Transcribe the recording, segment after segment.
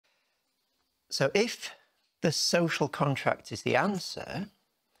So if the social contract is the answer,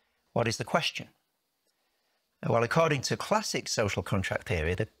 what is the question? Well, according to classic social contract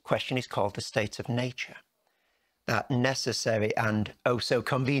theory, the question is called the state of nature, that necessary and oh so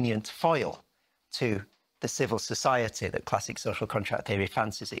convenient foil to the civil society that classic social contract theory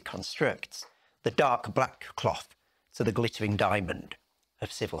fancies it constructs, the dark black cloth to the glittering diamond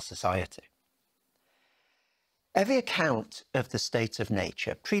of civil society. Every account of the state of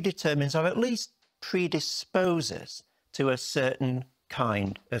nature predetermines or at least predisposes to a certain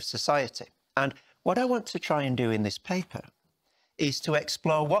kind of society. And what I want to try and do in this paper is to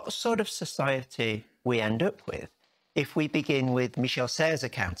explore what sort of society we end up with if we begin with Michel Serres'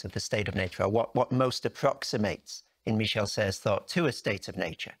 account of the state of nature, or what most approximates in Michel Serres' thought to a state of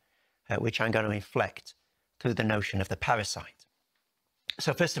nature, which I'm going to inflect through the notion of the parasite.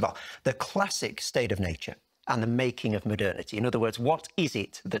 So first of all, the classic state of nature and the making of modernity. In other words, what is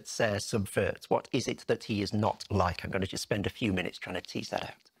it that Serres subverts? What is it that he is not like? I'm going to just spend a few minutes trying to tease that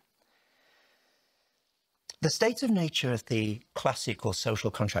out. The state of nature of the classical social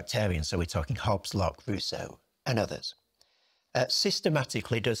contractarians, so we're talking Hobbes, Locke, Rousseau, and others,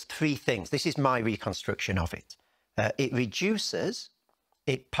 systematically does three things. This is my reconstruction of it. It reduces,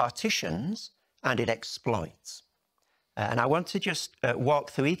 it partitions, and it exploits. And I want to just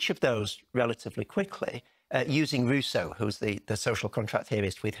walk through each of those relatively quickly, using Rousseau, who's the social contract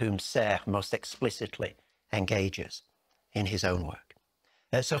theorist with whom Serres most explicitly engages in his own work.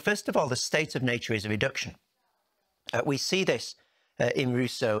 So first of all, the state of nature is a reduction. We see this in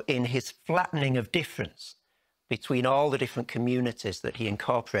Rousseau in his flattening of difference between all the different communities that he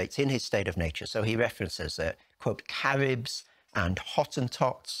incorporates in his state of nature. So he references, quote, Caribs and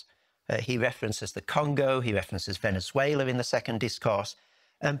Hottentots. He references the Congo. He references Venezuela in the second discourse.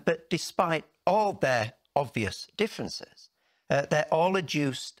 But despite all their obvious differences, they're all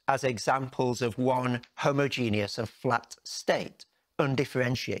adduced as examples of one homogeneous and flat state,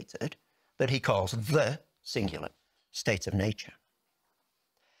 undifferentiated, that he calls the singular state of nature.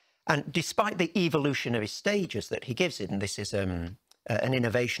 And despite the evolutionary stages that he gives it, and this is an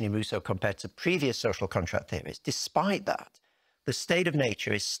innovation in Rousseau compared to previous social contract theories, despite that, the state of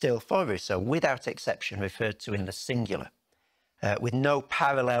nature is still, for Rousseau, without exception, referred to in the singular, with no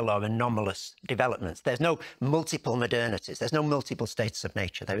parallel or anomalous developments. There's no multiple modernities. There's no multiple states of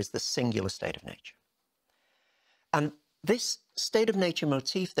nature. There is the singular state of nature. And this state of nature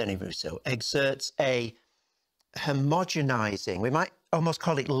motif, then, in Rousseau, exerts a homogenizing, we might almost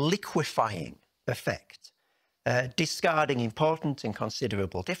call it liquefying effect, discarding important and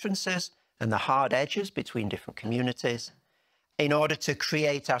considerable differences and the hard edges between different communities in order to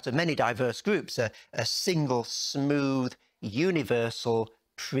create out of many diverse groups a single, smooth, universal,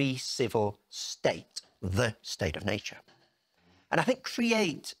 pre-civil state, the state of nature. And I think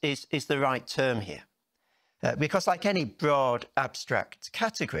create is the right term here, because like any broad abstract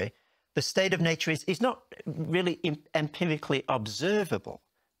category, the state of nature is not really empirically observable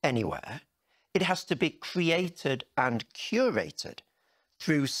anywhere. It has to be created and curated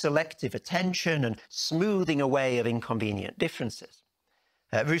through selective attention and smoothing away of inconvenient differences.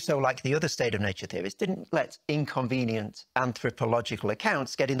 Rousseau, like the other state of nature theorists, didn't let inconvenient anthropological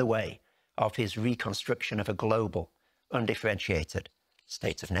accounts get in the way of his reconstruction of a global, undifferentiated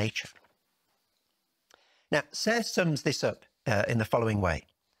state of nature. Now, Serres sums this up in the following way.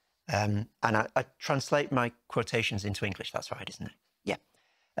 And I translate my quotations into English. That's right, isn't it?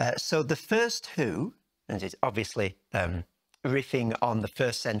 Yeah. So the first who, and it's obviously riffing on the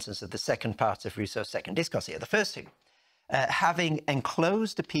first sentence of the second part of Rousseau's second discourse here, the first who, having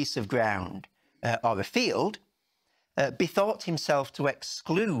enclosed a piece of ground or a field, bethought himself to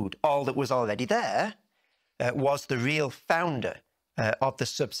exclude all that was already there, was the real founder of the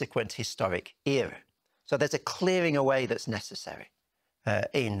subsequent historic era. So there's a clearing away that's necessary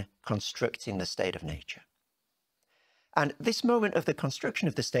in constructing the state of nature. And this moment of the construction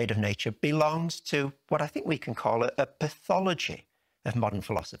of the state of nature belongs to what I think we can call a pathology of modern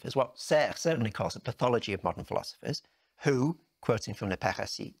philosophers, what Serres certainly calls a pathology of modern philosophers, who, quoting from the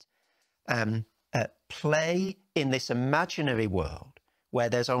Parasitic, play in this imaginary world where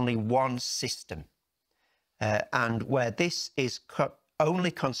there's only one system and where this is only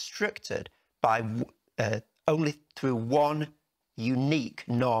constructed by only through one unique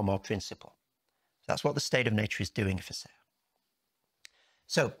norm or principle. That's what the state of nature is doing for Serres.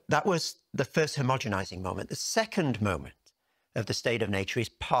 So that was the first homogenizing moment. The second moment of the state of nature is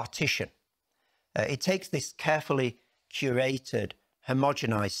partition. It takes this carefully curated,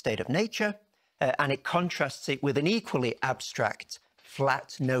 homogenized state of nature and it contrasts it with an equally abstract,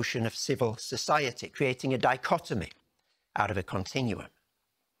 flat notion of civil society, creating a dichotomy out of a continuum.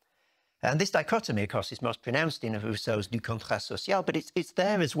 And this dichotomy, of course, is most pronounced in Rousseau's Du contrat social, but it's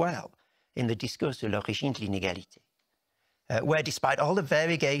there as well in the Discours sur l'origine de l'inégalité, where despite all the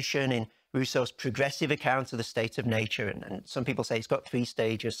variegation in Rousseau's progressive account of the state of nature, and some people say it's got 3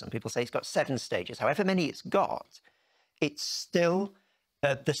 stages, some people say it's got 7 stages, however many it's got, it's still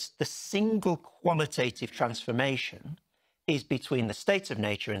the single qualitative transformation is between the state of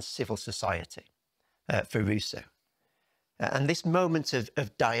nature and civil society for Rousseau. And this moment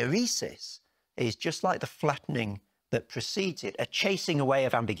of diaresis is just like the flattening that precedes it, a chasing away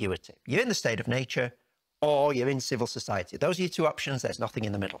of ambiguity. You're in the state of nature or you're in civil society. Those are your 2 options. There's nothing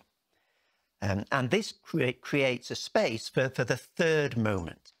in the middle. And this creates a space for the 3rd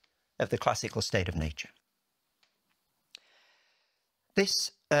moment of the classical state of nature.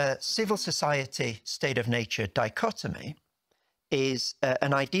 This civil society state of nature dichotomy is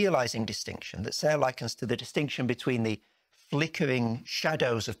an idealizing distinction that Serres likens to the distinction between the flickering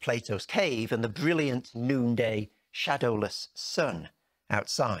shadows of Plato's cave and the brilliant noonday shadowless sun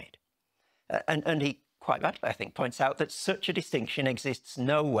outside. And he quite rightly, I think, points out that such a distinction exists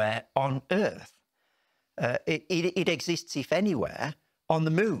nowhere on Earth. It exists, if anywhere, on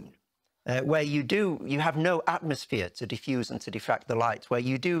the moon, where you have no atmosphere to diffuse and to diffract the light, where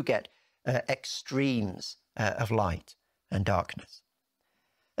you do get extremes of light and darkness.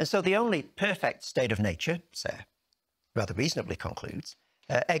 And so the only perfect state of nature, Serres rather reasonably concludes,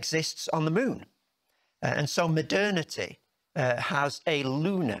 exists on the moon. And so modernity has a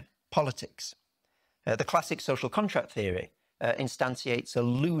lunar politics. The classic social contract theory instantiates a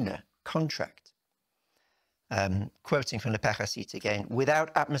lunar contract. Quoting from the Parasitic again,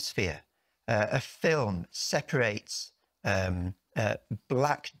 without atmosphere, a film separates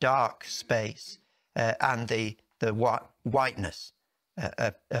black, dark space and the whiteness,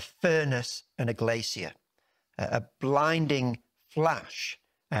 a furnace and a glacier, a blinding flash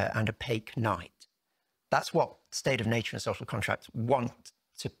and opaque night. That's what state of nature and social contracts want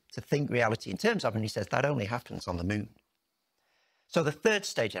to think reality in terms of, and he says that only happens on the moon. So the 3rd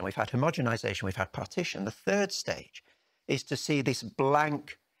stage then, we've had homogenization, we've had partition. The 3rd stage is to see this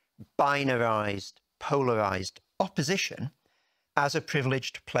blank, binarized, polarized opposition as a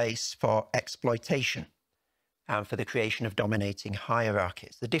privileged place for exploitation and for the creation of dominating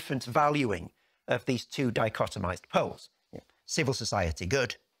hierarchies, the different valuing of these 2 dichotomized poles. Civil society,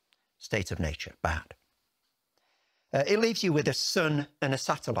 good. State of nature, bad. It leaves you with a sun and a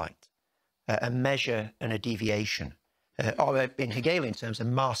satellite, a measure and a deviation, or in Hegelian terms, a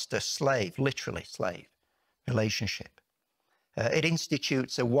master-slave, literally slave, relationship. It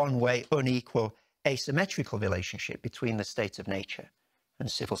institutes a one-way, unequal, asymmetrical relationship between the state of nature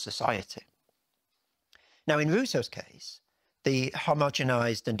and civil society. Now, in Rousseau's case, the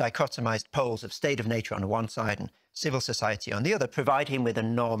homogenized and dichotomized poles of state of nature on the one side and civil society on the other provide him with a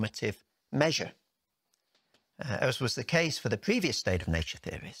normative measure. As was the case for the previous state of nature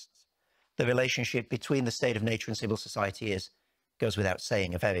theorists, the relationship between the state of nature and civil society goes without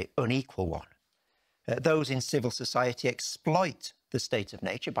saying, a very unequal one. Those in civil society exploit the state of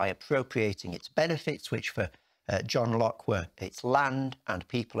nature by appropriating its benefits, which for John Locke were its land and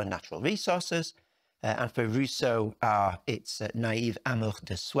people and natural resources, and for Rousseau are its naive amour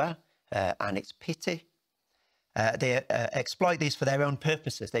de soi and its pity. They exploit these for their own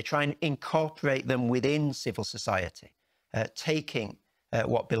purposes. They try and incorporate them within civil society, taking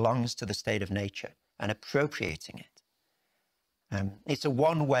what belongs to the state of nature and appropriating it. It's a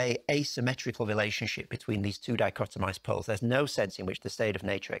one-way asymmetrical relationship between these 2 dichotomized poles. There's no sense in which the state of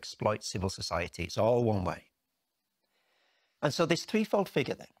nature exploits civil society. It's all one way. And so this 3-fold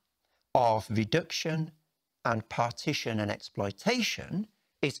figure then of reduction and partition and exploitation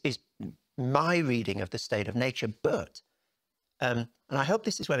is my reading of the state of nature, but, and I hope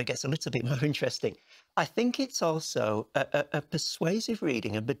this is where it gets a little bit more interesting, I think it's also a persuasive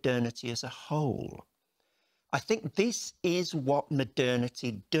reading of modernity as a whole. I think this is what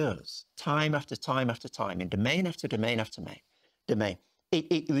modernity does, time after time after time, in domain after domain after domain.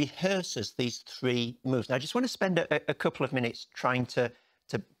 It rehearses these 3 moves. Now, I just want to spend a couple of minutes trying to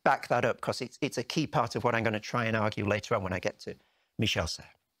back that up, because it's a key part of what I'm going to try and argue later on when I get to Michel Serres.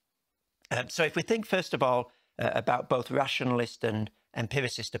 So if we think, first of all, about both rationalist and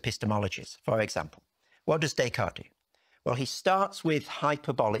empiricist epistemologies, for example, what does Descartes do? Well, he starts with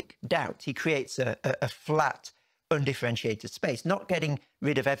hyperbolic doubt. He creates a flat, undifferentiated space, not getting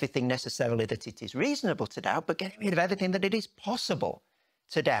rid of everything necessarily that it is reasonable to doubt, but getting rid of everything that it is possible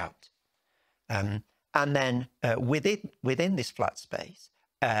to doubt. And then within this flat space,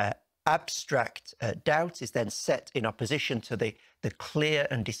 abstract doubt is then set in opposition to the clear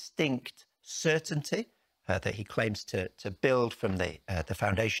and distinct certainty that he claims to build from the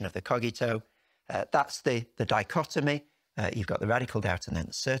foundation of the cogito. That's the dichotomy. You've got the radical doubt and then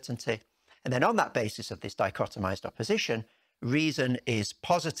the certainty. And then on that basis of this dichotomized opposition, reason is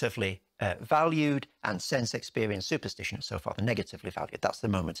positively valued and sense experience, superstition and so forth are negatively valued. That's the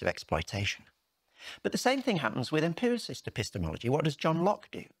moment of exploitation. But the same thing happens with empiricist epistemology. What does John Locke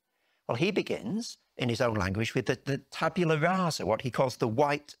do? Well, he begins, in his own language, with the tabula rasa, what he calls the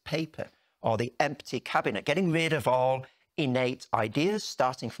white paper, or the empty cabinet, getting rid of all innate ideas,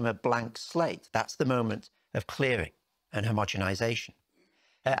 starting from a blank slate. That's the moment of clearing and homogenization.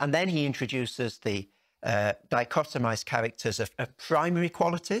 And then he introduces the dichotomized characters of primary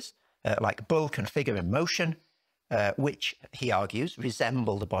qualities, like bulk and figure and motion, which, he argues,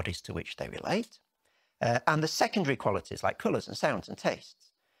 resemble the bodies to which they relate, and the secondary qualities, like colours and sounds and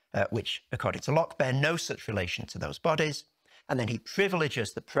tastes, which, according to Locke, bear no such relation to those bodies. And then he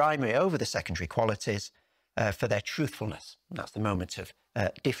privileges the primary over the secondary qualities for their truthfulness. That's the moment of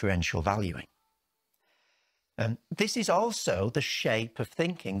differential valuing. This is also the shape of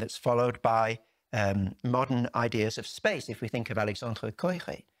thinking that's followed by modern ideas of space. If we think of Alexandre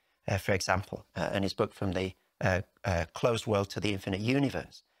Koyré, for example, and his book From the Closed World to the Infinite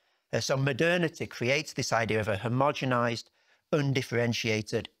Universe. So modernity creates this idea of a homogenized,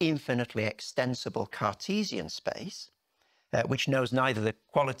 undifferentiated, infinitely extensible Cartesian space, which knows neither the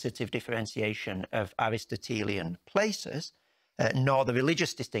qualitative differentiation of Aristotelian places, nor the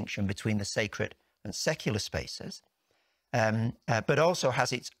religious distinction between the sacred and secular spaces, but also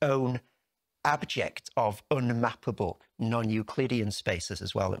has its own abject of unmappable non-Euclidean spaces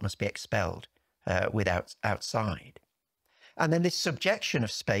as well that must be expelled outside. And then this subjection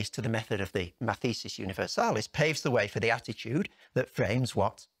of space to the method of the mathesis universalis paves the way for the attitude that frames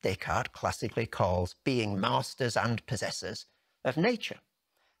what Descartes classically calls being masters and possessors of nature.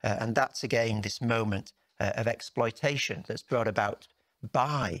 And that's again this moment of exploitation that's brought about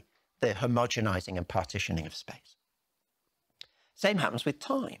by the homogenizing and partitioning of space. Same happens with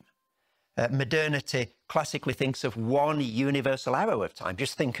time. Modernity classically thinks of one universal arrow of time.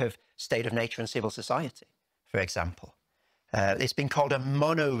 Just think of state of nature and civil society, for example. It's been called a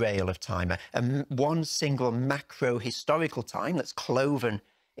monorail of time, one single macro-historical time that's cloven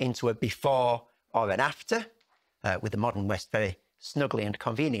into a before or an after, with the modern West very snugly and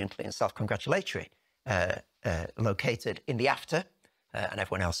conveniently and self-congratulatory located in the after, and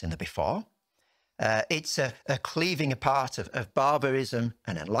everyone else in the before. It's a cleaving apart of barbarism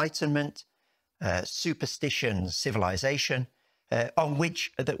and enlightenment, superstition, civilization, on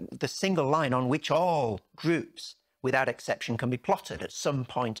which the single line on which all groups, without exception, can be plotted at some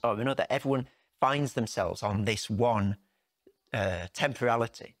point or another. Everyone finds themselves on this one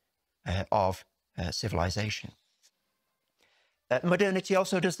temporality of civilization. Modernity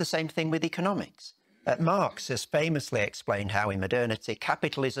also does the same thing with economics. Marx has famously explained how in modernity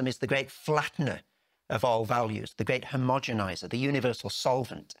capitalism is the great flattener of all values, the great homogenizer, the universal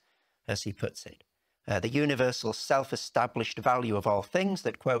solvent, as he puts it. The universal self-established value of all things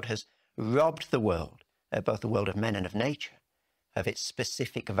that, quote, has robbed the world, both the world of men and of nature, of its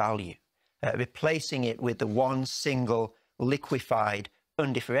specific value, replacing it with the one single liquefied,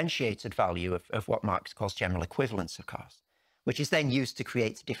 undifferentiated value of what Marx calls general equivalence, of course, which is then used to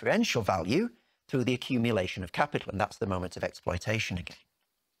create differential value through the accumulation of capital, and that's the moment of exploitation again.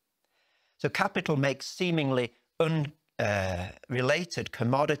 So capital makes seemingly unrelated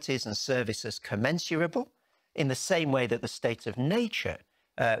commodities and services commensurable in the same way that the state of nature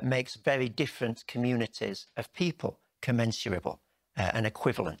makes very different communities of people commensurable and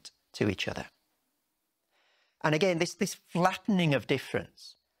equivalent to each other. And again, this flattening of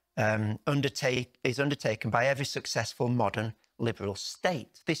difference is undertaken by every successful modern liberal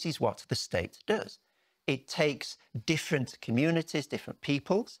state. This is what the state does. It takes different communities, different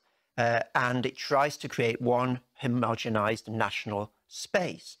peoples, and it tries to create one homogenized national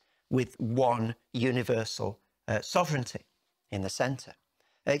space with one universal sovereignty in the center.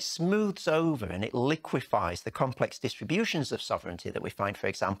 It smooths over and it liquefies the complex distributions of sovereignty that we find, for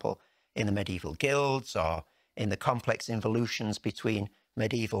example, in the medieval guilds or in the complex involutions between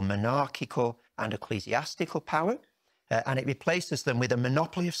medieval monarchical and ecclesiastical power, and it replaces them with a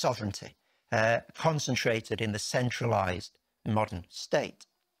monopoly of sovereignty concentrated in the centralized modern state.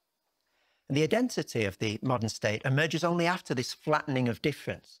 And the identity of the modern state emerges only after this flattening of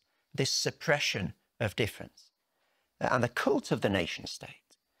difference, this suppression of difference. And the cult of the nation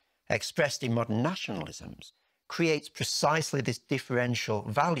state, expressed in modern nationalisms, creates precisely this differential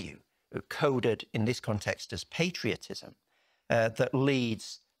value, coded in this context as patriotism, that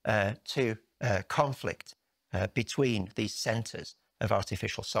leads to conflict between these centres of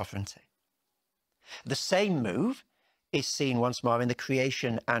artificial sovereignty. The same move is seen once more in the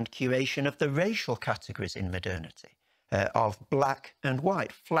creation and curation of the racial categories in modernity, of black and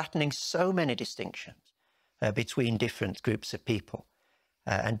white, flattening so many distinctions between different groups of people,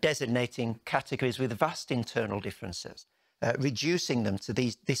 and designating categories with vast internal differences, reducing them to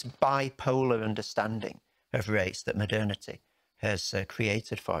this bipolar understanding of race that modernity has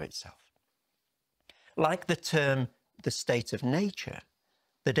created for itself. Like the term the state of nature,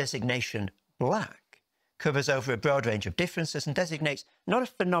 the designation black covers over a broad range of differences and designates not a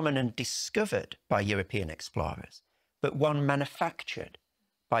phenomenon discovered by European explorers, but one manufactured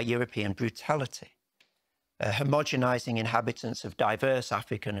by European brutality, homogenizing inhabitants of diverse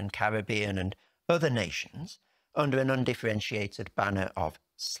African and Caribbean and other nations under an undifferentiated banner of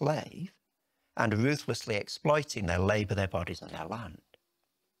slave, and ruthlessly exploiting their labour, their bodies and their land.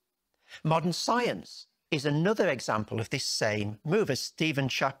 Modern science is another example of this same move, as Stephen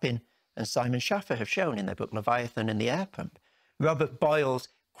Chapin and Simon Schaffer have shown in their book Leviathan and the Air Pump. Robert Boyle's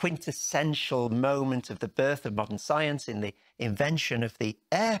quintessential moment of the birth of modern science in the invention of the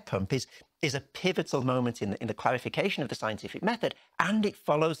air pump is a pivotal moment in the clarification of the scientific method, and it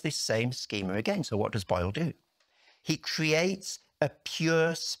follows this same schema again. So what does Boyle do? He creates a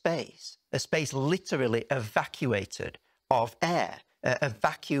pure space, a space literally evacuated of air, a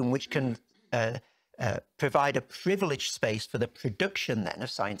vacuum which can provide a privileged space for the production then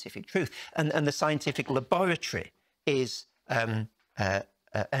of scientific truth. And the scientific laboratory is an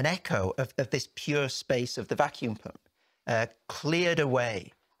echo of this pure space of the vacuum pump, cleared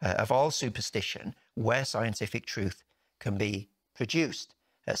away of all superstition, where scientific truth can be produced.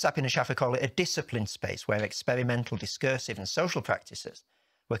 Sapin and Schaffer call it a disciplined space where experimental, discursive and social practices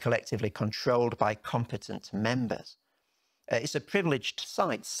were collectively controlled by competent members. It's a privileged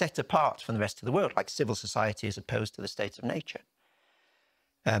site set apart from the rest of the world, like civil society as opposed to the state of nature,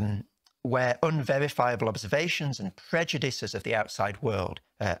 where unverifiable observations and prejudices of the outside world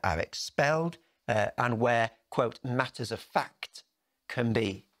are expelled, and where, quote, matters of fact can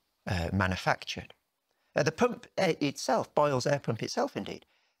be manufactured. The pump itself, Boyle's air pump itself indeed,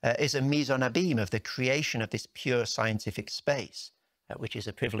 is a mise en abîme of the creation of this pure scientific space, which is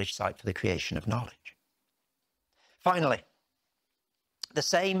a privileged site for the creation of knowledge. Finally, the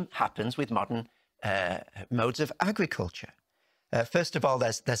same happens with modern modes of agriculture. First of all,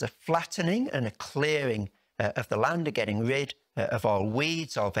 there's a flattening and a clearing of the land, a getting rid of all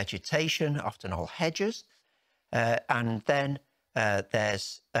weeds, all vegetation, often all hedges. And then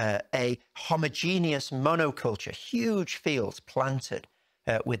there's a homogeneous monoculture, huge fields planted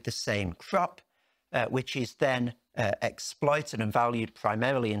with the same crop, which is then exploited and valued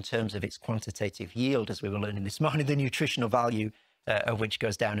primarily in terms of its quantitative yield, as we were learning this morning, the nutritional value of which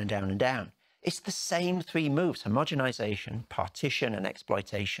goes down and down and down. It's the same three moves, homogenization, partition and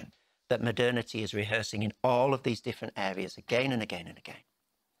exploitation, that modernity is rehearsing in all of these different areas again and again and again.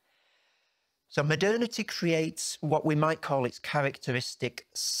 So modernity creates what we might call its characteristic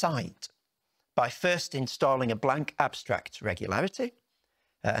site by first installing a blank abstract regularity,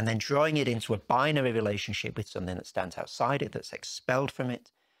 and then drawing it into a binary relationship with something that stands outside it, that's expelled from it,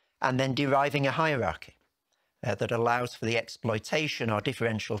 and then deriving a hierarchy that allows for the exploitation or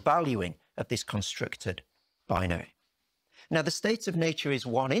differential valuing of this constructed binary. Now, the state of nature is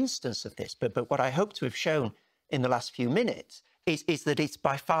one instance of this, but what I hope to have shown in the last few minutes is that it's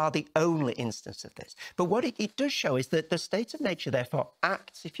by far the only instance of this. But what it does show is that the state of nature, therefore,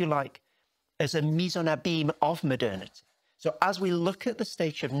 acts, if you like, as a mise en abîme of modernity. So as we look at the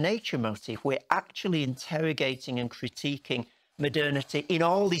state of nature motif, we're actually interrogating and critiquing modernity in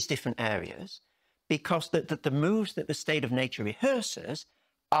all these different areas, because the moves that the state of nature rehearses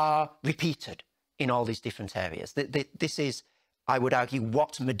are repeated in all these different areas. This is, I would argue,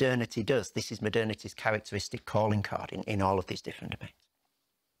 what modernity does. This is modernity's characteristic calling card in all of these different domains.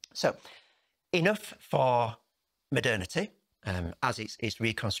 So, enough for modernity, as it's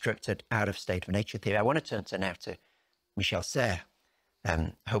reconstructed out of state of nature theory. I want to turn now to Michel Serres,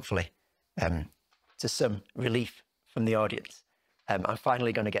 hopefully to some relief from the audience. I'm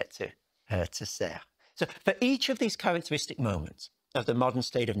finally going to get to Serres. So for each of these characteristic moments of the modern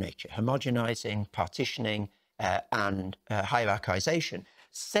state of nature, homogenizing, partitioning, and hierarchization,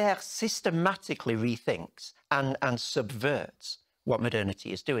 Serres systematically rethinks and subverts what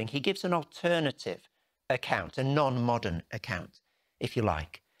modernity is doing. He gives an alternative account, a non-modern account, if you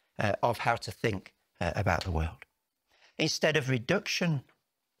like, of how to think about the world. Instead of reduction,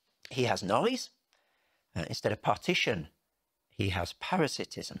 he has noise. Instead of partition, he has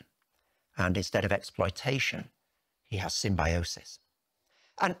parasitism. And instead of exploitation, he has symbiosis.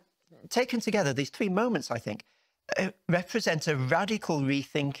 And taken together, these three moments, I think, represent a radical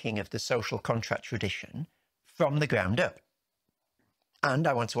rethinking of the social contract tradition from the ground up. And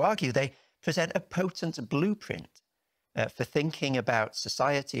I want to argue they present a potent blueprint for thinking about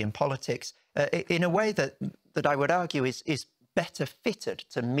society and politics in a way that I would argue is better fitted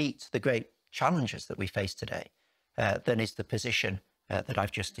to meet the great challenges that we face today than is the position that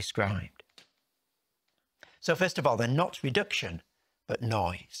I've just described. So first of all, they're not reduction, but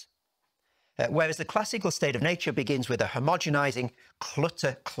noise. Whereas the classical state of nature begins with a homogenizing,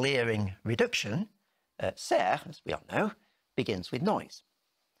 clutter-clearing reduction, Serres, as we all know, begins with noise.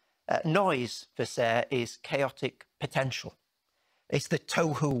 Noise, for Serres, is chaotic potential. It's the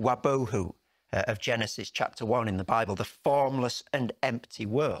tohu wabohu of Genesis chapter 1 in the Bible, the formless and empty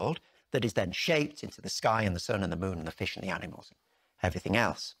world that is then shaped into the sky and the sun and the moon and the fish and the animals and everything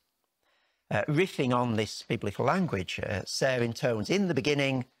else. Riffing on this biblical language, Serres intones, in the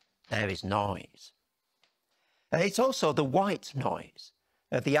beginning, there is noise. It's also the white noise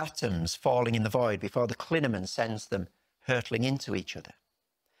of the atoms falling in the void before the clinamen sends them hurtling into each other.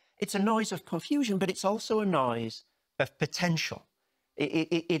 It's a noise of confusion, but it's also a noise of potential.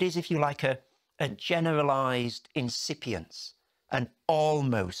 It is, if you like, a generalized incipience, an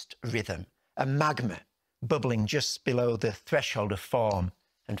almost rhythm, a magma bubbling just below the threshold of form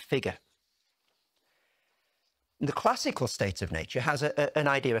and figure. The classical state of nature has an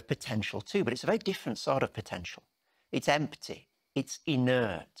idea of potential too, but it's a very different sort of potential. It's empty, it's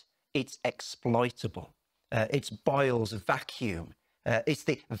inert, it's exploitable, it's Boyle's vacuum, it's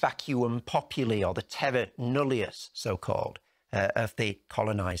the vacuum populi, or the terra nullius, so-called, of the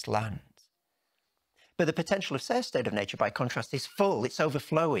colonized lands. But the potential of Serres' state of nature, by contrast, is full, it's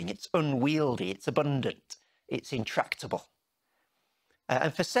overflowing, it's unwieldy, it's abundant, it's intractable.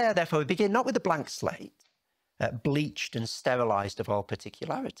 And for Serres, therefore, we begin not with a blank slate, bleached and sterilized of all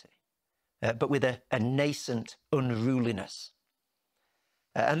particularity, but with a nascent unruliness.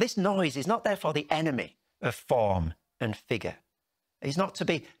 And this noise is not therefore the enemy of form and figure. It's not to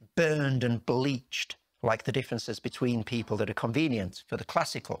be burned and bleached like the differences between people that are convenient for the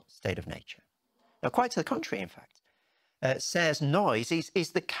classical state of nature. Now, quite to the contrary, in fact. Serres' noise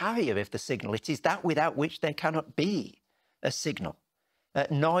is the carrier of the signal. It is that without which there cannot be a signal.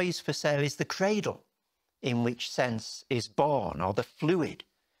 Noise for Serres is the cradle in which sense is born, or the fluid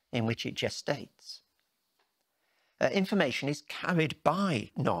in which it gestates. Information is carried by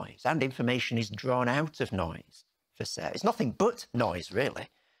noise, and information is drawn out of noise for Serres. It's nothing but noise, really,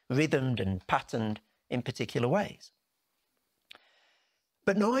 rhythmed and patterned in particular ways.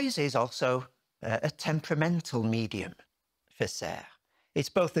 But noise is also a temperamental medium for Serres. It's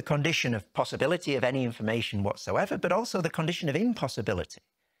both the condition of possibility of any information whatsoever, but also the condition of impossibility,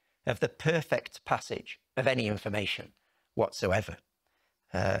 of the perfect passage of any information whatsoever.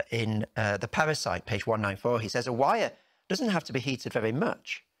 In The Parasite, page 194, he says, a wire doesn't have to be heated very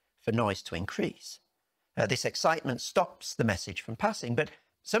much for noise to increase. This excitement stops the message from passing, but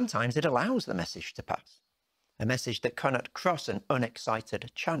sometimes it allows the message to pass, a message that cannot cross an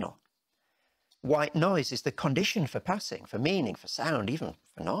unexcited channel. White noise is the condition for passing, for meaning, for sound, even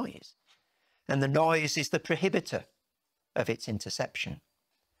for noise. And the noise is the prohibitor of its interception.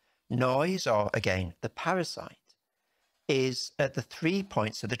 Noise, or again, the parasite, is at the 3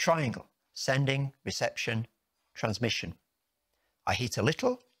 points of the triangle: sending, reception, transmission. I heat a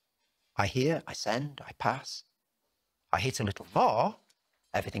little, I hear, I send, I pass. I heat a little more,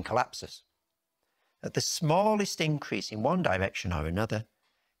 everything collapses. At the smallest increase in one direction or another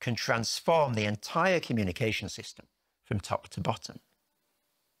can transform the entire communication system from top to bottom.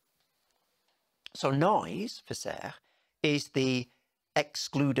 So noise, for Serres, is the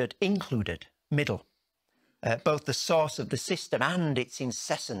excluded, included middle, both the source of the system and its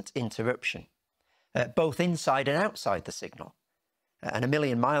incessant interruption, both inside and outside the signal, and a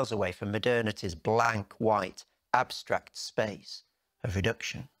million miles away from modernity's blank, white, abstract space of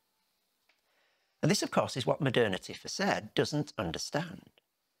reduction. And this, of course, is what modernity, for Serres, doesn't understand.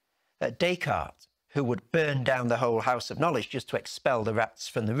 Descartes, who would burn down the whole house of knowledge just to expel the rats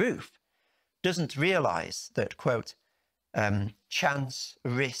from the roof, doesn't realise that, quote, chance,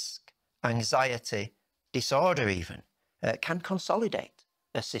 risk, anxiety, disorder even, can consolidate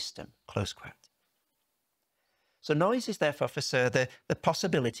a system, close quote. So noise is therefore for Serres the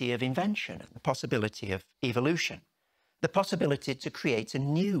possibility of invention, the possibility of evolution, the possibility to create a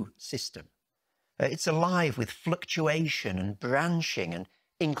new system. It's alive with fluctuation and branching and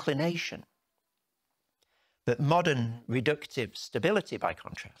inclination. But modern reductive stability, by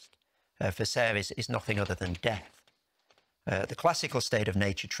contrast, for Serres is nothing other than death. The classical state of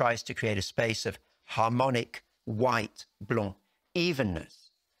nature tries to create a space of harmonic, white, blanc,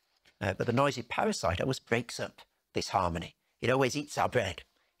 evenness. But the noisy parasite always breaks up this harmony. It always eats our bread.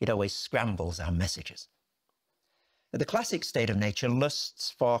 It always scrambles our messages. The classic state of nature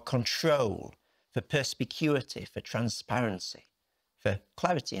lusts for control, for perspicuity, for transparency, for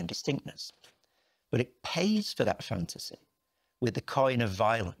clarity and distinctness. But it pays for that fantasy with the coin of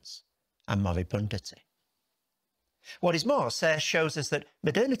violence and moribundity. What is more, Serres shows us that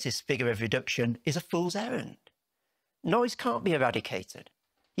modernity's figure of reduction is a fool's errand. Noise can't be eradicated.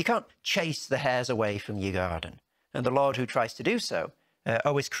 You can't chase the hares away from your garden. And the Lord who tries to do so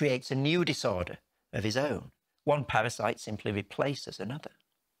always creates a new disorder of his own. One parasite simply replaces another.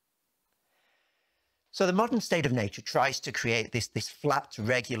 So the modern state of nature tries to create this flat,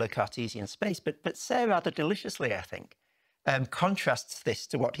 regular Cartesian space, but Serres rather deliciously, I think, contrasts this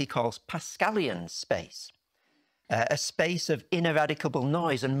to what he calls Pascalian space, a space of ineradicable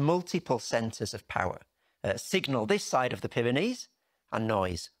noise and multiple centres of power, signal this side of the Pyrenees and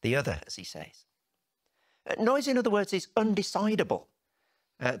noise the other, as he says. Noise, in other words, is undecidable.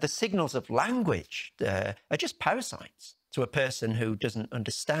 The signals of language are just parasites to a person who doesn't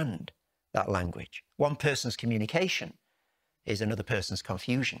understand that language. One person's communication is another person's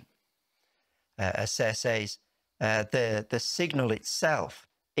confusion. As Serres says, the signal itself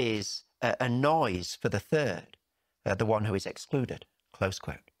is a noise for the third, the one who is excluded, close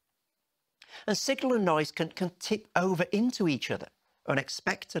quote. And signal and noise can tip over into each other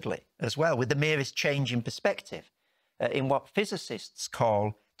unexpectedly as well, with the merest change in perspective, in what physicists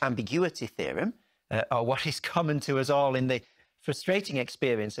call ambiguity theorem, or what is common to us all in the frustrating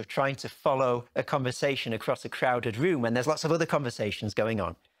experience of trying to follow a conversation across a crowded room when there's lots of other conversations going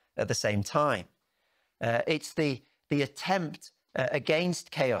on at the same time. It's the attempt against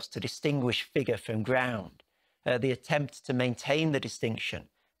chaos to distinguish figure from ground, the attempt to maintain the distinction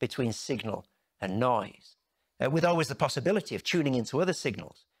between signal and noise, with always the possibility of tuning into other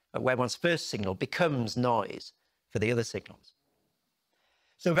signals, where one's first signal becomes noise for the other signals.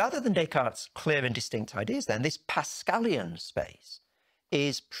 So rather than Descartes' clear and distinct ideas then, this Pascalian space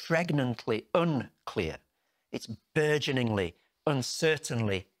is pregnantly unclear. It's burgeoningly,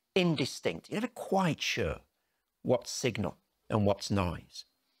 uncertainly indistinct. You're never quite sure what's signal and what's noise.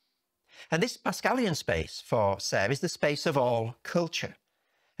 And this Pascalian space for Serres is the space of all culture.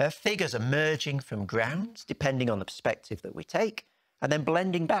 Figures emerging from grounds, depending on the perspective that we take, and then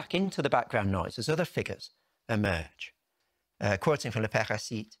blending back into the background noise as other figures emerge. Quoting from Le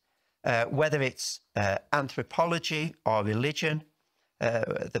Parasite, whether it's anthropology or religion,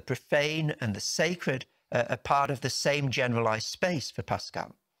 the profane and the sacred are part of the same generalized space for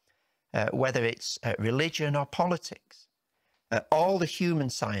Pascal. Whether it's religion or politics, all the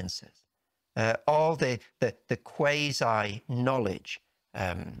human sciences, all the quasi-knowledge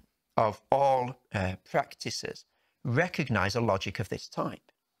of all practices recognize a logic of this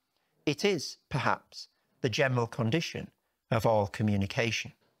type. It is, perhaps, the general condition of all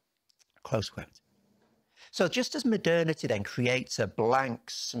communication. Close quote. So just as modernity then creates a blank,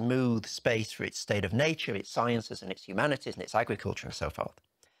 smooth space for its state of nature, its sciences and its humanities and its agriculture and so forth,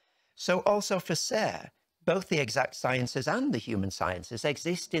 so also for Serres, both the exact sciences and the human sciences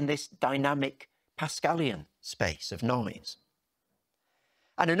exist in this dynamic Pascalian space of noise.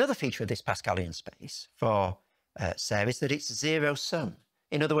 And another feature of this Pascalian space for Serres is that it's zero-sum.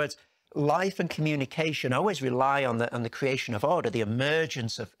 In other words, life and communication always rely on the creation of order, the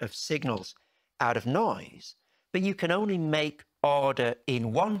emergence of signals out of noise, but you can only make order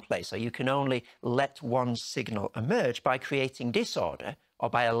in one place, or you can only let one signal emerge by creating disorder or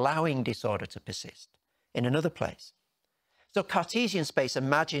by allowing disorder to persist in another place. So Cartesian space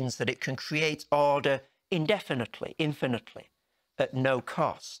imagines that it can create order indefinitely, infinitely, at no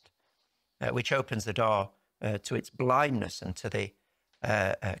cost, which opens the door to its blindness and to the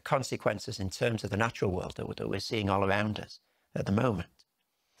consequences in terms of the natural world that we're seeing all around us at the moment.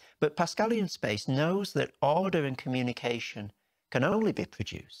 But Pascalian space knows that order and communication can only be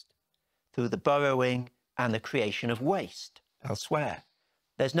produced through the borrowing and the creation of waste elsewhere.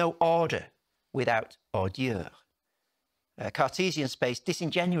 There's no order without ordure. Cartesian space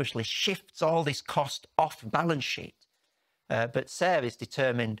disingenuously shifts all this cost off balance sheet, but Serres is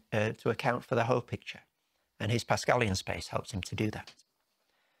determined to account for the whole picture, and his Pascalian space helps him to do that.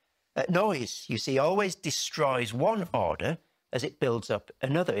 Noise, you see, always destroys one order as it builds up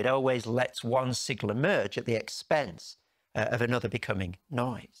another. It always lets one signal emerge at the expense of another becoming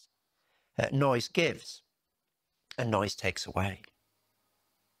noise. Noise gives, and noise takes away.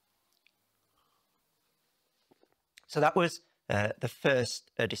 So that was the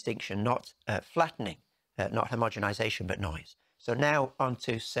first distinction, not flattening, not homogenization, but noise. So now on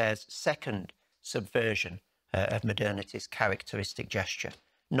to Serres' second subversion of modernity's characteristic gesture,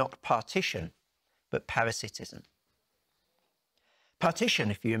 not partition, but parasitism.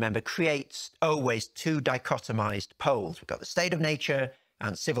 partition, if you remember, creates always two dichotomized poles. We've got the state of nature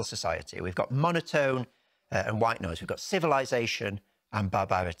and civil society. We've got monotone and white noise. We've got civilization and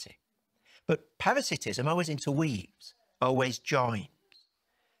barbarity. But parasitism always interweaves, always joins.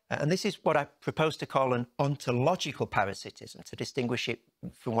 And this is what I propose to call an ontological parasitism, to distinguish it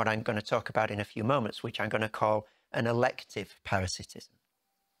from what I'm going to talk about in a few moments, which I'm going to call an elective parasitism.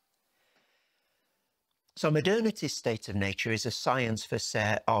 So modernity's state of nature is a science for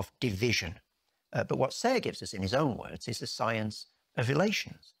Serres of division. But what Serres gives us in his own words is a science of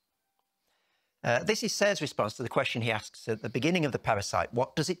relations. This is Serres' response to the question he asks at the beginning of The Parasite: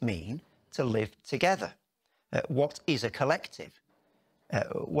 what does it mean to live together? What is a collective?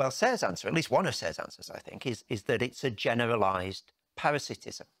 Well, Serres' answer, at least one of Serres' answers, I think, is that it's a generalized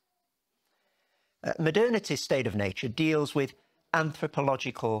parasitism. Modernity's state of nature deals with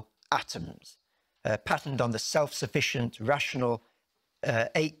anthropological atoms, patterned on the self-sufficient, rational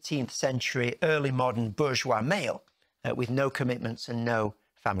 18th century, early modern bourgeois male with no commitments and no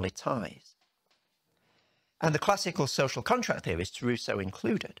family ties. And the classical social contract theorists, Rousseau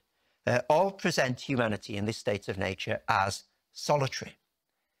included, all present humanity in this state of nature as solitary.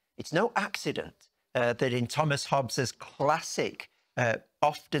 It's no accident that in Thomas Hobbes's classic,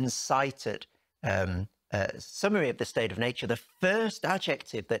 often cited summary of the state of nature, the first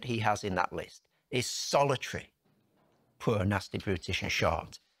adjective that he has in that list is solitary. Poor, nasty, brutish and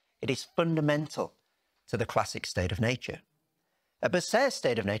short. It is fundamental to the classic state of nature. But Serres'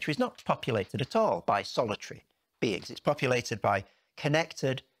 state of nature is not populated at all by solitary beings. It's populated by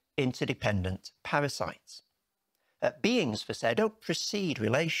connected, interdependent parasites. Beings, for Serres, don't precede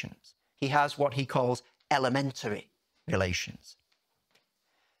relations. He has what he calls elementary relations.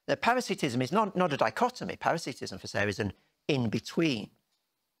 Now, parasitism is not a dichotomy. Parasitism, for Serres, is an in-between.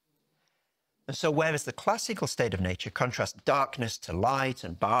 And so whereas the classical state of nature contrasts darkness to light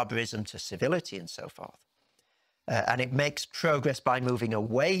and barbarism to civility and so forth, and it makes progress by moving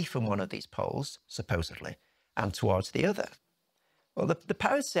away from one of these poles, supposedly, and towards the other, well, the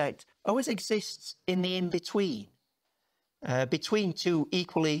parasite always exists in the in-between, between two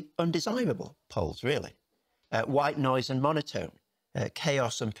equally undesirable poles, really. White noise and monotone,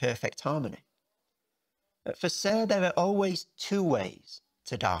 chaos and perfect harmony. For Serres, there are always two ways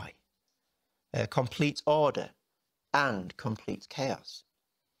to die: complete order and complete chaos.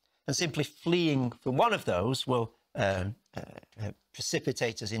 And simply fleeing from one of those will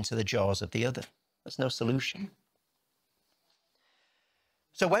precipitate us into the jaws of the other. There's no solution.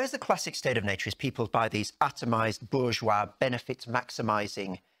 So whereas the classic state of nature is peopled by these atomized, bourgeois,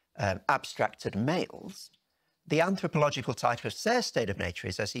 benefit-maximizing, abstracted males, the anthropological type of Serres' state of nature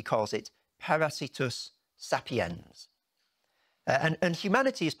is, as he calls it, parasitus sapiens. And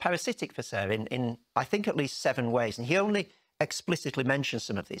humanity is parasitic for Serres in, I think, at least 7 ways. And he only explicitly mentions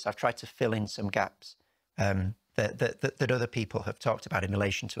some of these. I've tried to fill in some gaps that other people have talked about in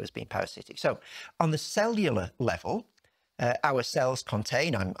relation to us being parasitic. So on the cellular level, our cells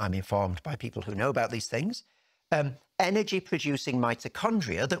contain, I'm informed by people who know about these things, energy-producing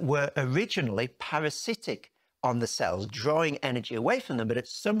mitochondria that were originally parasitic on the cells, drawing energy away from them, but at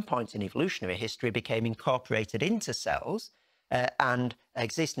some point in evolutionary history became incorporated into cells and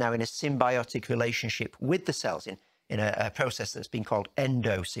exist now in a symbiotic relationship with the cells in a process that's been called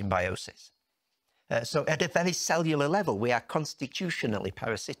endosymbiosis. So at a very cellular level, we are constitutionally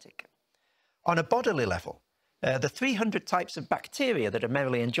parasitic. On a bodily level, the 300 types of bacteria that are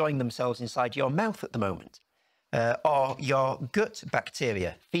merrily enjoying themselves inside your mouth at the moment, or your gut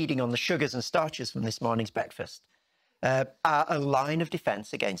bacteria feeding on the sugars and starches from this morning's breakfast, are a line of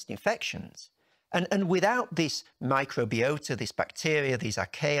defense against infections. And without this microbiota, this bacteria, these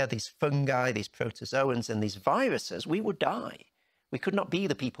archaea, these fungi, these protozoans, and these viruses, we would die. We could not be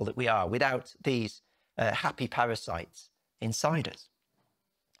the people that we are without these happy parasites inside us.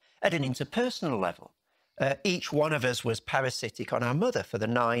 At an interpersonal level, each one of us was parasitic on our mother for the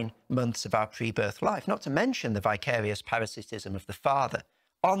 9 months of our pre-birth life, not to mention the vicarious parasitism of the father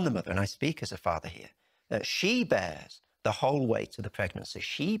on the mother, and I speak as a father here. She bears the whole weight of the pregnancy.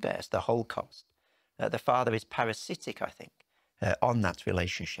 She bears the whole cost. The father is parasitic, I think, on that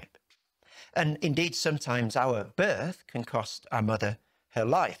relationship. And indeed, sometimes our birth can cost our mother her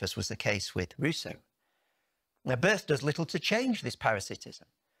life, as was the case with Rousseau. Now, birth does little to change this parasitism.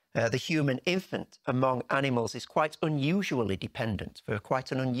 The human infant among animals is quite unusually dependent for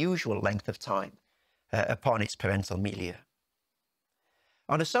quite an unusual length of time upon its parental milieu.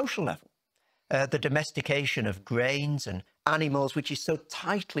 On a social level, the domestication of grains and animals, which is so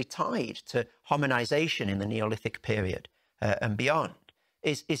tightly tied to hominization in the Neolithic period and beyond,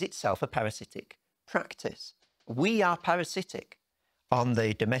 is itself a parasitic practice. We are parasitic on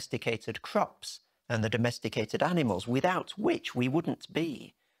the domesticated crops and the domesticated animals, without which we wouldn't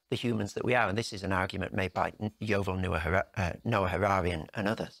be the humans that we are. And this is an argument made by Yuval Noah Harari and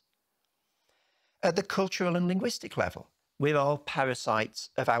others. At the cultural and linguistic level, we're all parasites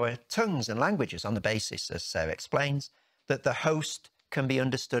of our tongues and languages on the basis, as Sarah explains, that the host can be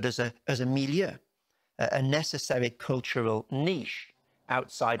understood as a milieu, a necessary cultural niche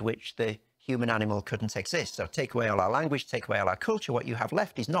outside which the human animal couldn't exist. So take away all our language, take away all our culture, what you have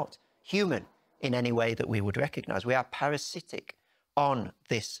left is not human in any way that we would recognize. We are parasitic on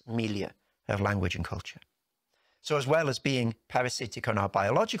this milieu of language and culture. So as well as being parasitic on our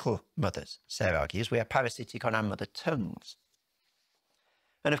biological mothers, Sarah argues, we are parasitic on our mother tongues.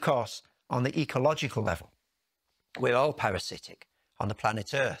 And of course, on the ecological level, we're all parasitic on the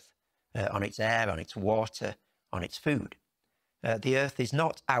planet Earth, on its air, on its water, on its food. The Earth is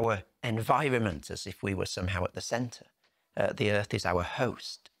not our environment as if we were somehow at the center. The Earth is our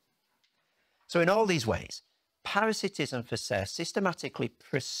host. So in all these ways, parasitism for Serres systematically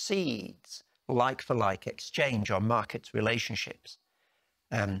precedes like-for-like exchange or market relationships.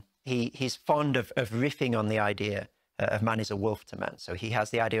 He's fond of riffing on the idea of man is a wolf to man. So he has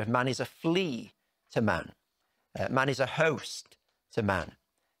the idea of man is a flea to man. Man is a host to man.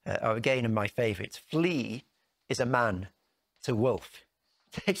 Or again, in my favourites, flea is a man to wolf.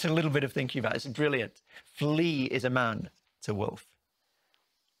 It takes a little bit of thinking about it. It's brilliant. Flea is a man to wolf.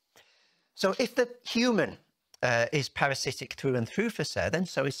 So if the human is parasitic through and through for Serres, then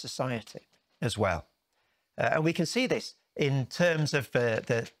so is society as well. And we can see this in terms of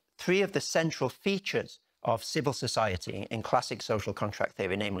the three of the central features of civil society in classic social contract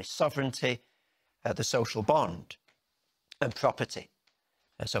theory, namely sovereignty, the social bond, and property.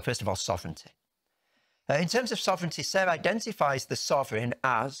 So first of all, sovereignty. In terms of sovereignty, Serres identifies the sovereign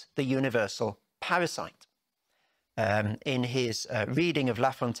as the universal parasite. In his reading of La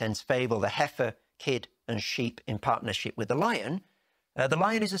Fontaine's fable, The Heifer, Kid and Sheep in Partnership with the Lion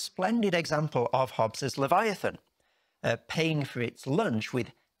is a splendid example of Hobbes's Leviathan, paying for its lunch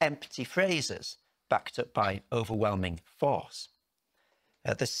with empty phrases backed up by overwhelming force.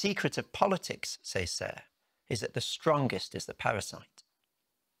 The secret of politics, says Serres, is that the strongest is the parasite.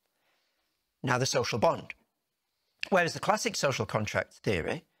 Now, the social bond. Whereas the classic social contract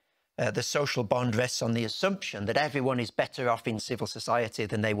theory, the social bond rests on the assumption that everyone is better off in civil society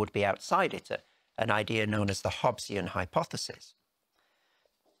than they would be outside it, an idea known as the Hobbesian hypothesis.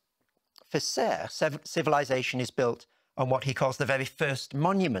 For Serres, civilization is built on what he calls the very first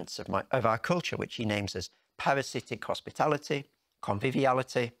monuments of our culture, which he names as parasitic hospitality,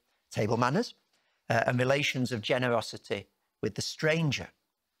 conviviality, table manners, and relations of generosity with the stranger.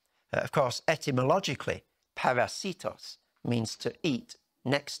 Of course, etymologically, parasitos means to eat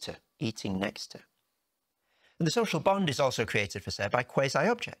next to, eating next to. And the social bond is also created for Serres by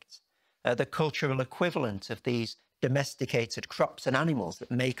quasi-objects, the cultural equivalent of these domesticated crops and animals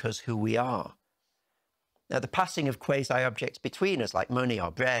that make us who we are. Now, the passing of quasi-objects between us, like money or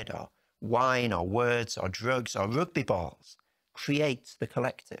bread or wine or words or drugs or rugby balls, creates the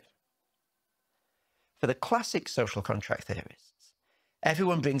collective. For the classic social contract theorists,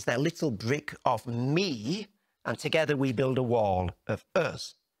 everyone brings their little brick of me, and together we build a wall of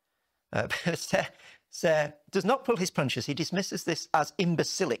us. But Serres does not pull his punches. He dismisses this as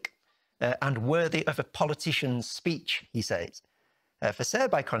imbecilic and worthy of a politician's speech, he says. For Serres,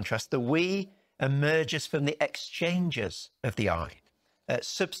 by contrast, the we emerges from the exchanges of the I,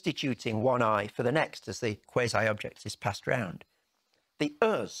 substituting one I for the next as the quasi-object is passed round. The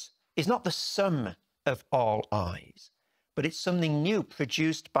us is not the sum of all I's, but it's something new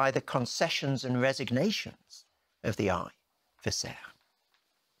produced by the concessions and resignations of the I for Serres.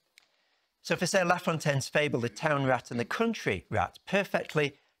 So for Serres, La Fontaine's fable, The Town Rat and the Country Rat,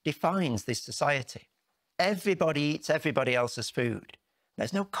 perfectly defines this society. Everybody eats everybody else's food.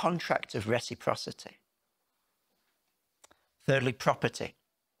 There's no contract of reciprocity. Thirdly, property.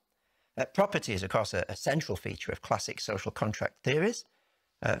 Property is, of course, a central feature of classic social contract theories.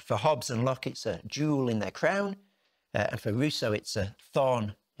 For Hobbes and Locke, it's a jewel in their crown, and for Rousseau, it's a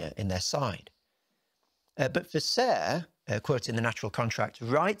thorn in their side. But for Serres, quoting the natural contract,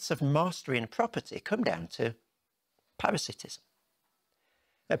 rights of mastery and property come down to parasitism.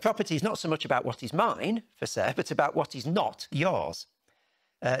 Property is not so much about what is mine, for Serres, but about what is not yours.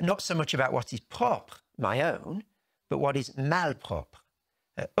 Not so much about what is propre, my own, but what is malpropre,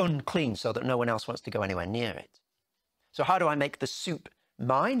 unclean, so that no one else wants to go anywhere near it. So how do I make the soup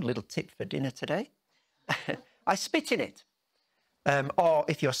mine? Little tip for dinner today. I spit in it. Or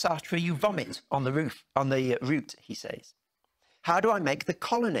if you're Sartre, you vomit on the root, he says. How do I make the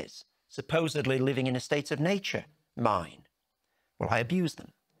colonies, supposedly living in a state of nature, mine? Well, I abuse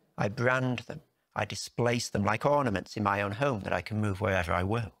them. I brand them. I displace them like ornaments in my own home that I can move wherever I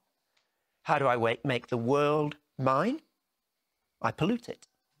will. How do I make the world mine? I pollute it.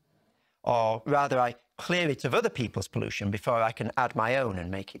 Or rather, I clear it of other people's pollution before I can add my own and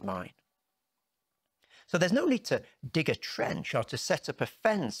make it mine. So there's no need to dig a trench or to set up a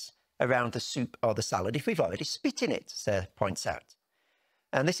fence around the soup or the salad if we've already spit in it, Serres points out.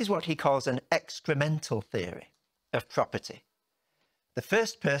 And this is what he calls an excremental theory of property. The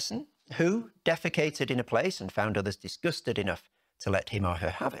first person who defecated in a place and found others disgusted enough to let him or her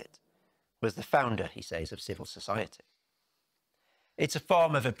have it was the founder, he says, of civil society. It's a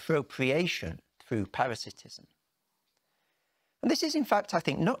form of appropriation through parasitism. And this is, in fact, I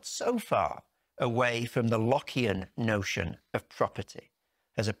think, not so far away from the Lockean notion of property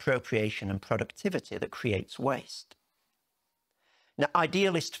as appropriation and productivity that creates waste. Now,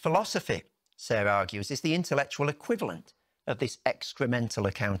 idealist philosophy, Serres argues, is the intellectual equivalent of this excremental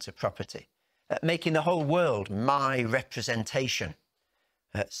account of property, making the whole world my representation,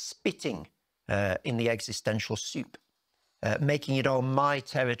 spitting in the existential soup, making it all my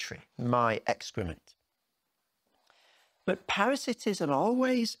territory, my excrement. But parasitism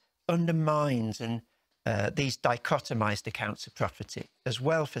always undermines these dichotomized accounts of property as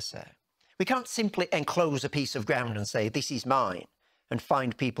well for Serres. We can't simply enclose a piece of ground and say, this is mine, and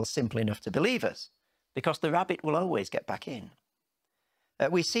find people simple enough to believe us, because the rabbit will always get back in.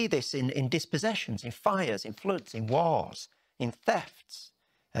 We see this in dispossessions, in fires, in floods, in wars, in thefts,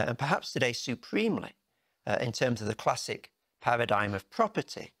 and perhaps today supremely, in terms of the classic paradigm of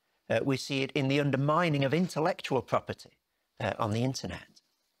property, we see it in the undermining of intellectual property on the internet.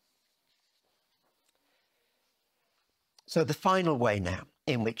 So the final way now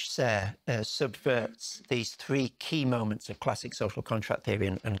in which Serres subverts these three key moments of classic social contract theory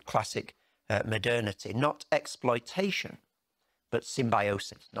and classic modernity, not exploitation, but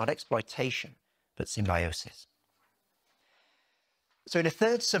symbiosis. Not exploitation, but symbiosis. So in a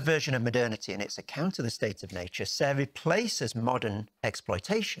third subversion of modernity in its account of the state of nature, Serres replaces modern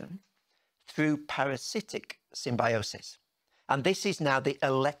exploitation through parasitic symbiosis. And this is now the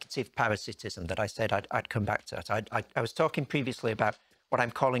elective parasitism that I said I'd come back to. I was talking previously about what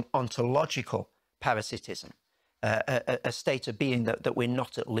I'm calling ontological parasitism, a state of being that we're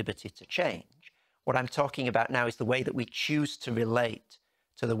not at liberty to change. What I'm talking about now is the way that we choose to relate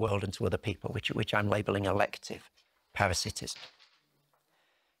to the world and to other people, which I'm labelling elective parasitism.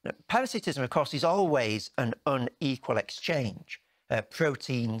 Now, parasitism, of course, is always an unequal exchange.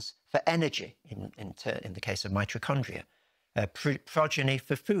 Proteins for energy, in the case of mitochondria, progeny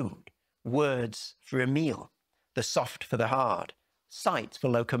for food, words for a meal, the soft for the hard, sight for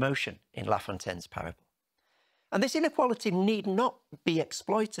locomotion in La Fontaine's parable. And this inequality need not be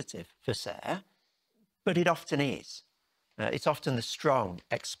exploitative for Serres, but it often is. It's often the strong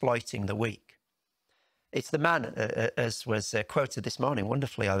exploiting the weak. It's the man, as was quoted this morning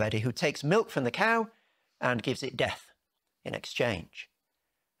wonderfully already, who takes milk from the cow and gives it death in exchange.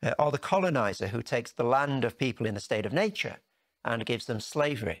 Or the colonizer who takes the land of people in the state of nature and gives them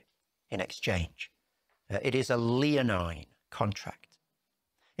slavery in exchange. It is a leonine contract.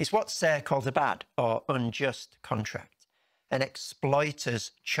 It's what Serres calls a bad or unjust contract, an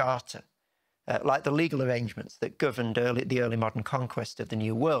exploiter's charter, like the legal arrangements that governed the early modern conquest of the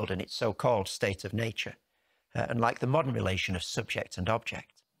New World and its so-called state of nature, and like the modern relation of subject and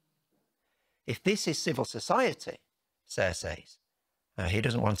object. If this is civil society, Serres says, he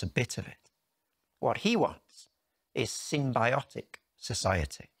doesn't want a bit of it. What he wants is symbiotic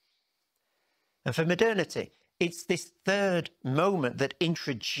society. And for modernity, it's this third moment that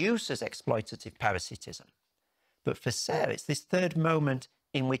introduces exploitative parasitism. But for Serres, it's this third moment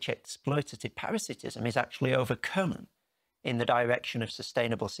in which exploitative parasitism is actually overcome in the direction of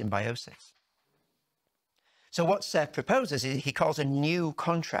sustainable symbiosis. So what Serres proposes is he calls a new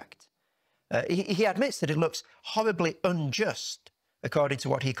contract. He admits that it looks horribly unjust according to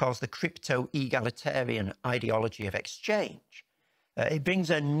what he calls the crypto-egalitarian ideology of exchange. It brings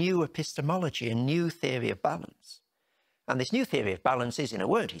a new epistemology, a new theory of balance. And this new theory of balance is, in a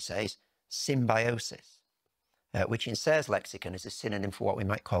word, he says, symbiosis, which in Serres' lexicon is a synonym for what we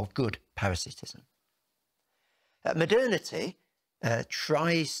might call good parasitism. Modernity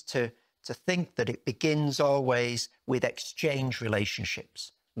tries to think that it begins always with exchange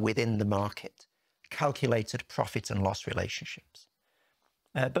relationships within the market, calculated profit and loss relationships.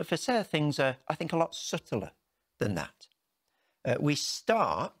 But for Serres, things are, I think, a lot subtler than that. We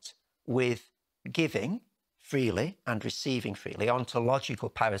start with giving freely and receiving freely, ontological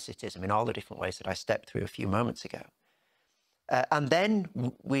parasitism in all the different ways that I stepped through a few moments ago. And then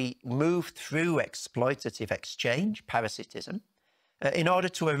we move through exploitative exchange, parasitism, in order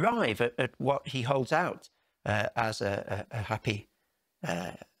to arrive at what he holds out as a happy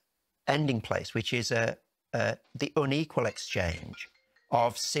ending place, which is the unequal exchange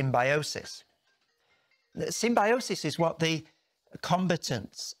of symbiosis. Symbiosis is what the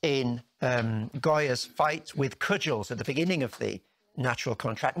combatants in Goya's fight with cudgels at the beginning of the natural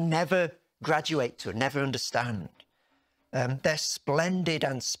contract never graduate to, never understand. They're splendid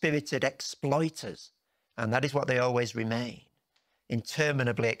and spirited exploiters, and that is what they always remain,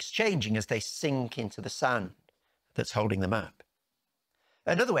 interminably exchanging as they sink into the sand that's holding them up.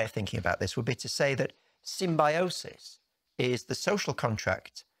 Another way of thinking about this would be to say that symbiosis is the social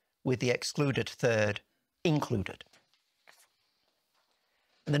contract with the excluded third included.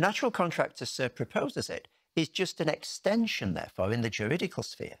 And the natural contract, as Serres proposes it, is just an extension, therefore, in the juridical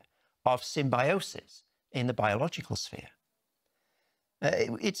sphere of symbiosis in the biological sphere.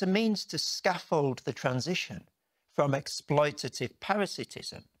 It's a means to scaffold the transition from exploitative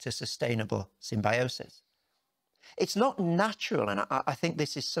parasitism to sustainable symbiosis. It's not natural, and I think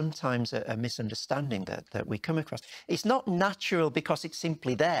this is sometimes a misunderstanding that we come across. It's not natural because it's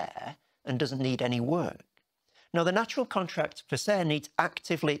simply there and doesn't need any work. No, the natural contract for Serres needs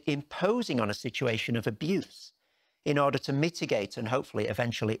actively imposing on a situation of abuse in order to mitigate and hopefully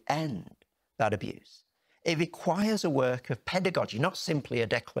eventually end that abuse. It requires a work of pedagogy, not simply a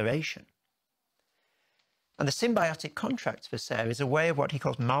declaration. And the symbiotic contract for Serres is a way of what he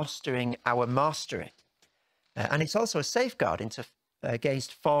calls mastering our mastering. And it's also a safeguard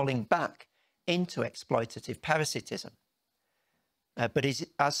against falling back into exploitative parasitism. But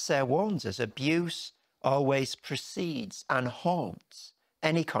as Serres warns us, abuse always precedes and haunts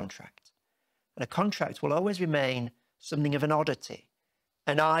any contract. And a contract will always remain something of an oddity,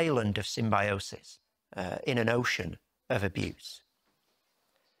 an island of symbiosis in an ocean of abuse.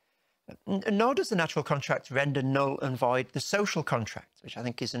 Nor does the natural contract render null and void the social contract, which I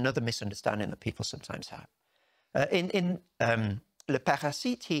think is another misunderstanding that people sometimes have. In Le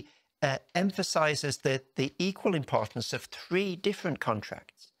Parasite, he emphasizes the equal importance of three different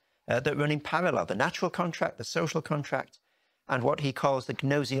contracts that run in parallel: the natural contract, the social contract, and what he calls the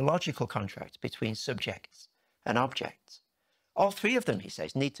gnosiological contract between subjects and objects. All three of them, he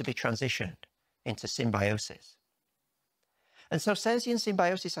says, need to be transitioned into symbiosis. And so Serresian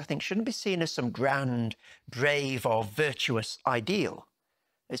symbiosis, I think, shouldn't be seen as some grand, brave, or virtuous ideal.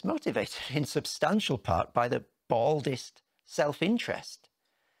 It's motivated in substantial part by the baldest self-interest.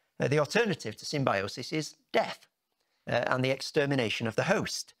 The alternative to symbiosis is death and the extermination of the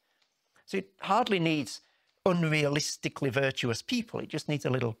host. So it hardly needs unrealistically virtuous people. It just needs a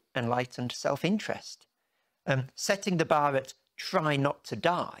little enlightened self-interest. Setting the bar at try not to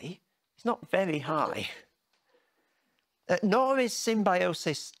die is not very high. Nor is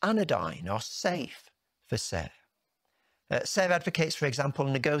symbiosis anodyne or safe for Serres. Serres advocates, for example,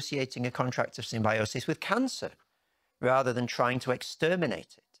 negotiating a contract of symbiosis with cancer rather than trying to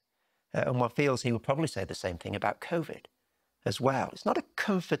exterminate it. And one feels he would probably say the same thing about COVID as well. It's not a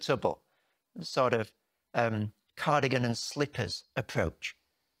comfortable sort of cardigan and slippers approach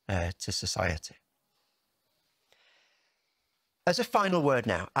to society. As a final word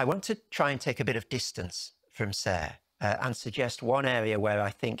now, I want to try and take a bit of distance from Serres and suggest one area where I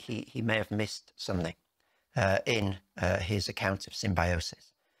think he may have missed something in his account of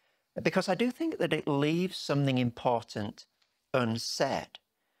symbiosis. Because I do think that it leaves something important unsaid.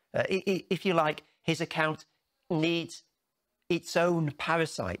 If you like, his account needs its own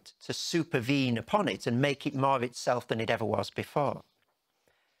parasite to supervene upon it and make it more itself than it ever was before.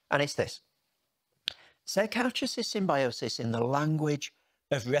 And it's this. Serres couches his symbiosis in the language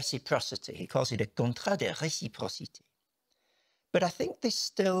of reciprocity. He calls it a contrat de réciprocité. But I think this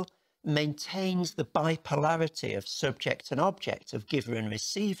still maintains the bipolarity of subject and object, of giver and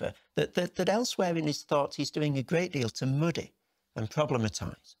receiver, that elsewhere in his thought he's doing a great deal to muddy and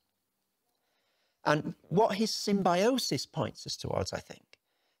problematize. And what his symbiosis points us towards, I think,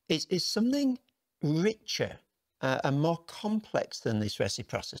 is something richer and more complex than this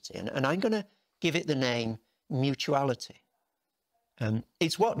reciprocity. And I'm going to give it the name mutuality.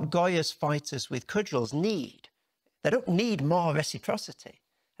 It's what Goya's fighters with cudgels need. They don't need more reciprocity.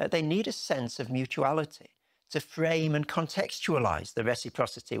 They need a sense of mutuality to frame and contextualize the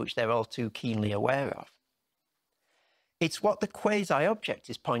reciprocity which they're all too keenly aware of. It's what the quasi-object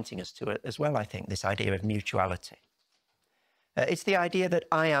is pointing us to as well, I think, this idea of mutuality. It's the idea that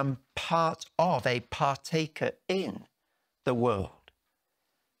I am part of, a partaker in the world.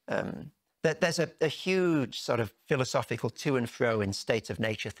 That there's a huge sort of philosophical to and fro in state of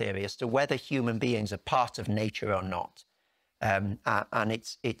nature theory as to whether human beings are part of nature or not. And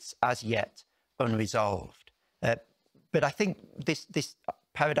it's as yet unresolved. But I think this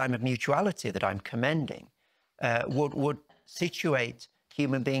paradigm of mutuality that I'm commending would situate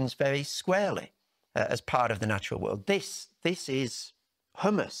human beings very squarely as part of the natural world. This is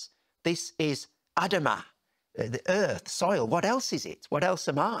humus. This is Adamah, the earth, soil. What else is it? What else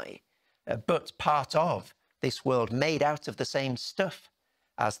am I? But part of this world, made out of the same stuff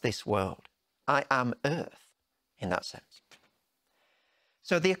as this world. I am earth in that sense.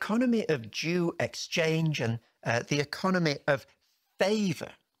 So the economy of due exchange and the economy of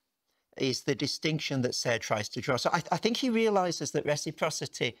favour is the distinction that Serres tries to draw. So I think he realises that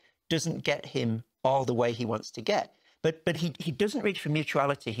reciprocity doesn't get him all the way he wants to get. But he doesn't reach for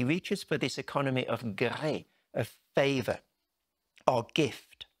mutuality. He reaches for this economy of gré, of favour or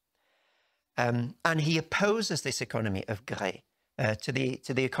gift. And he opposes this economy of gré to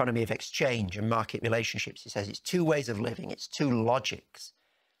the economy of exchange and market relationships. He says it's two ways of living, it's two logics.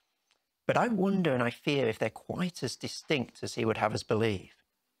 But I wonder and I fear if they're quite as distinct as he would have us believe.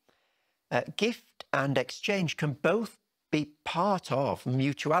 Gift and exchange can both be part of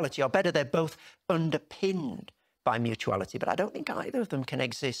mutuality, or better, they're both underpinned by mutuality, but I don't think either of them can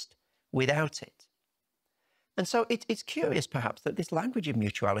exist without it. And so it's curious, perhaps, that this language of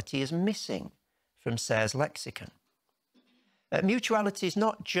mutuality is missing from Serres' lexicon. Mutuality is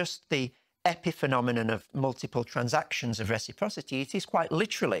not just the epiphenomenon of multiple transactions of reciprocity. It is quite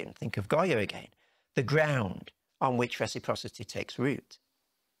literally, and think of Goya again, the ground on which reciprocity takes root.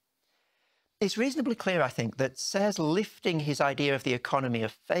 It's reasonably clear, I think, that Serres lifting his idea of the economy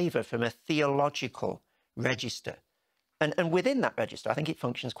of favour from a theological register. And within that register, I think it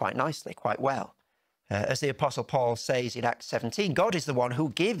functions quite nicely, quite well. As the Apostle Paul says in Acts 17, God is the one who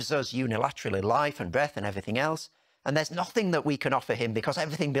gives us unilaterally life and breath and everything else, and there's nothing that we can offer him because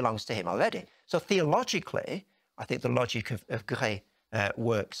everything belongs to him already. So theologically, I think the logic of gré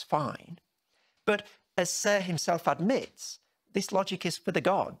works fine. But as Serres himself admits, this logic is for the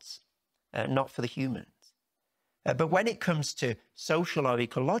gods, not for the humans. But when it comes to social or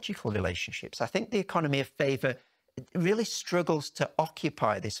ecological relationships, I think the economy of favour really struggles to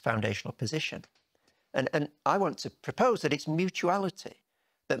occupy this foundational position. And I want to propose that it's mutuality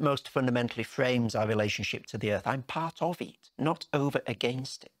that most fundamentally frames our relationship to the earth. I'm part of it, not over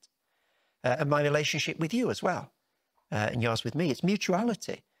against it. And my relationship with you as well, and yours with me. It's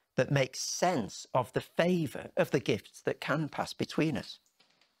mutuality that makes sense of the favour of the gifts that can pass between us.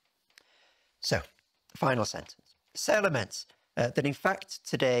 So, final sentence. Serres laments that in fact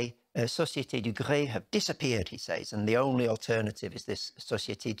today sociétés du gré have disappeared, he says, and the only alternative is this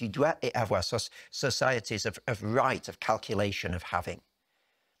société du droit et avoir, societies of right, of calculation, of having.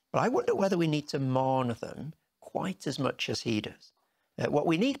 But I wonder whether we need to mourn them quite as much as he does. What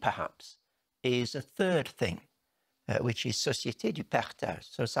we need, perhaps, is a third thing, which is société du partage,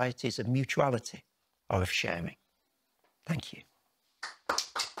 societies of mutuality or of sharing. Thank you.